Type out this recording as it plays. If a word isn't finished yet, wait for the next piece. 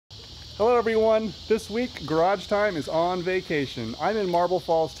Hello everyone, this week Garage Time is on vacation. I'm in Marble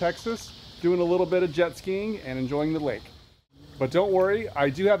Falls, Texas, doing a little bit of jet skiing and enjoying the lake. But don't worry, I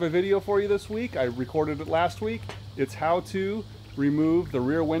do have a video for you this week. I recorded it last week. It's how to remove the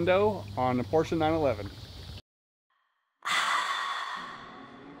rear window on a Porsche 911.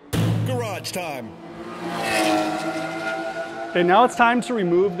 Garage Time. Okay, now it's time to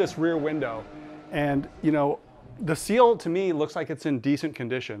remove this rear window. And you know, the seal to me looks like it's in decent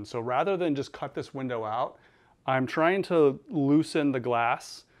condition. So rather than just cut this window out, I'm trying to loosen the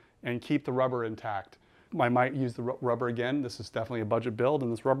glass and keep the rubber intact. I might use the rubber again. This is definitely a budget build,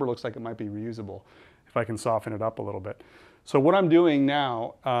 and this rubber looks like it might be reusable if I can soften it up a little bit. So what I'm doing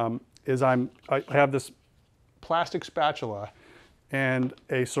now is I have this plastic spatula and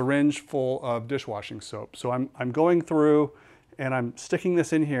a syringe full of dishwashing soap. So I'm going through and I'm sticking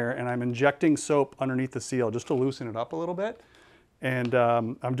this in here and I'm injecting soap underneath the seal just to loosen it up a little bit. And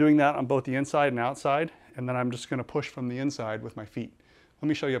I'm doing that on both the inside and outside, and then I'm just gonna push from the inside with my feet. Let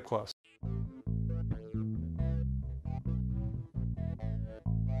me show you up close.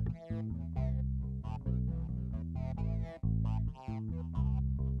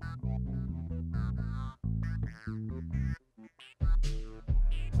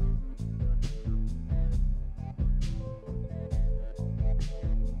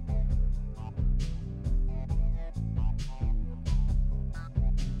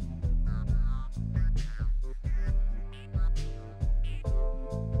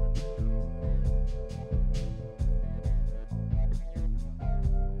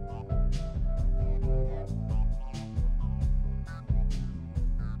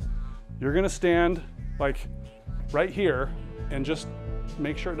 You're gonna stand like right here and just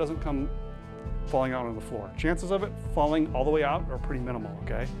make sure it doesn't come falling out on the floor. Chances of it falling all the way out are pretty minimal,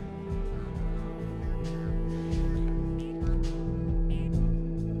 okay?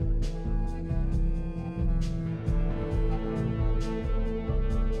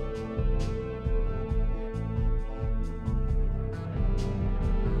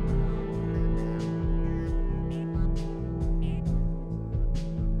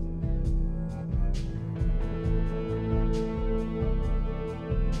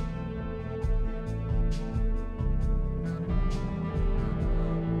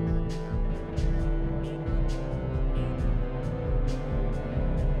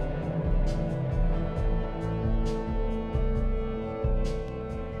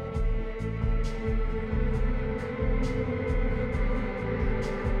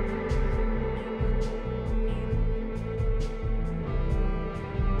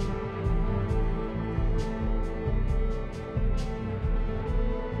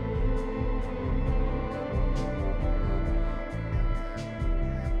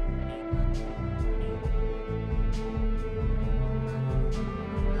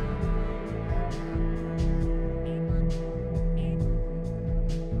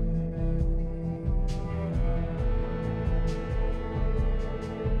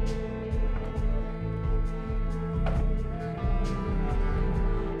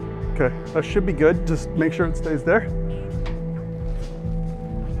 Okay, that should be good. Just make sure it stays there.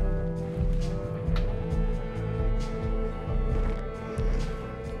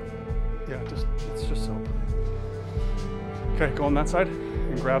 Yeah, it's just soap. Okay, go on that side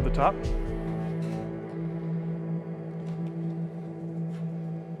and grab the top.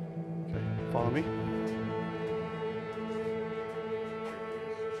 Okay, follow me.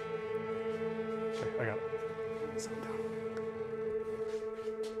 Okay, I got it. Sit down.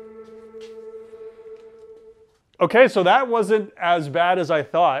 Okay, so that wasn't as bad as I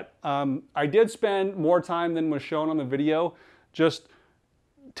thought. I did spend more time than was shown on the video just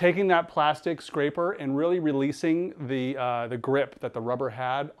taking that plastic scraper and really releasing the grip that the rubber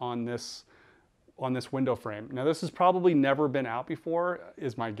had on this window frame. Now this has probably never been out before,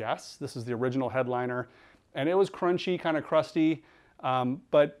 is my guess. This is the original headliner, and it was crunchy, kind of crusty,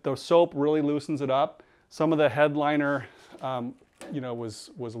 but the soap really loosens it up. Some of the headliner, you know,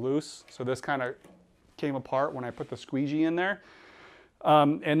 was loose, so this kind of came apart when I put the squeegee in there.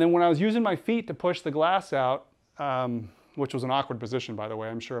 And then when I was using my feet to push the glass out, which was an awkward position, by the way,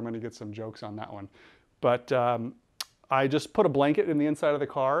 I'm sure I'm gonna get some jokes on that one. But I just put a blanket in the inside of the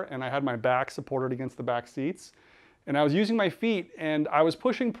car and I had my back supported against the back seats. And I was using my feet and I was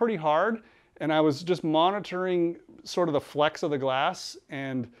pushing pretty hard, and I was just monitoring sort of the flex of the glass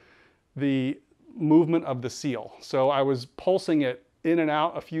and the movement of the seal. So I was pulsing it in and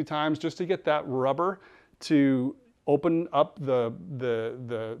out a few times just to get that rubber to open up the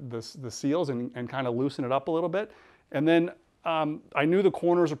seals and kind of loosen it up a little bit. And then I knew the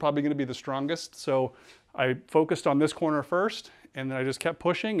corners were probably going to be the strongest, so I focused on this corner first, and then I just kept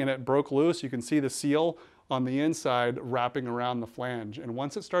pushing and it broke loose. You can see the seal on the inside wrapping around the flange. And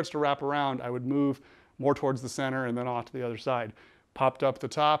once it starts to wrap around, I would move more towards the center and then off to the other side. Popped up the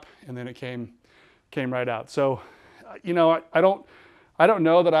top and then it came right out. So, you know, I don't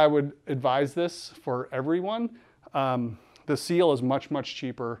know that I would advise this for everyone. The seal is much, much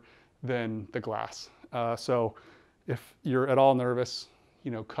cheaper than the glass. So if you're at all nervous,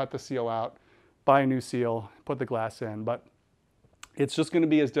 you know, cut the seal out, buy a new seal, put the glass in. But it's just going to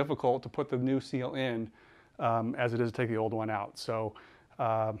be as difficult to put the new seal in as it is to take the old one out. So,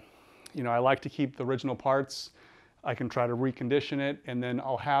 you know, I like to keep the original parts. I can try to recondition it, and then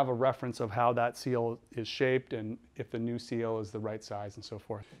I'll have a reference of how that seal is shaped and if the new seal is the right size and so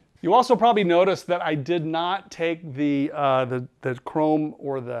forth. You also probably noticed that I did not take the chrome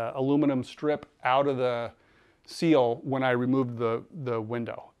or the aluminum strip out of the seal when I removed the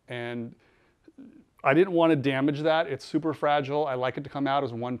window. And I didn't want to damage that. It's super fragile. I like it to come out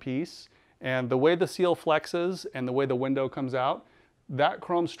as one piece. And the way the seal flexes and the way the window comes out, that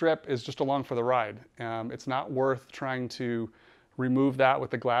chrome strip is just along for the ride. It's not worth trying to remove that with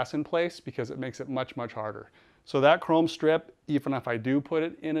the glass in place because it makes it much, much harder. So that chrome strip, even if I do put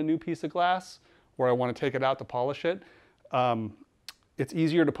it in a new piece of glass or I want to take it out to polish it, it's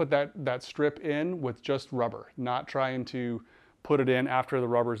easier to put that strip in with just rubber, not trying to put it in after the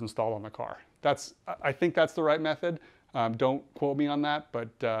rubber is installed on the car. I think that's the right method. Don't quote me on that,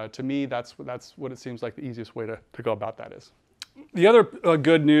 but to me, that's what it seems like the easiest way to go about that is. The other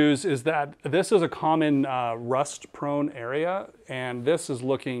good news is that this is a common rust-prone area, and this is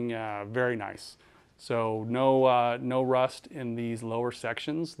looking very nice. So no rust in these lower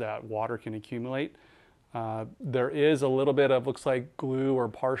sections that water can accumulate. There is a little bit of, looks like glue or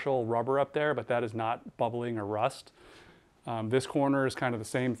partial rubber up there, but that is not bubbling or rust. This corner is kind of the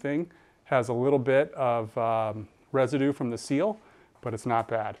same thing. Has a little bit of residue from the seal, but it's not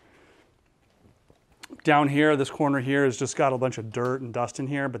bad. Down here, this corner here has just got a bunch of dirt and dust in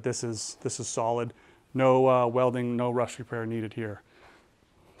here, but this is solid. No welding, no rust repair needed here.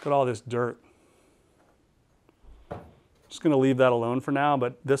 Look at all this dirt. Just gonna leave that alone for now,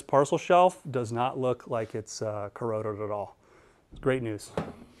 but this parcel shelf does not look like it's corroded at all. It's great news.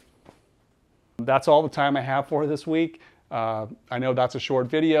 That's all the time I have for this week. I know that's a short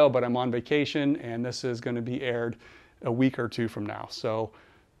video, but I'm on vacation and this is gonna be aired a week or two from now. So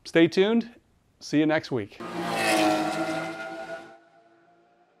stay tuned. See you next week.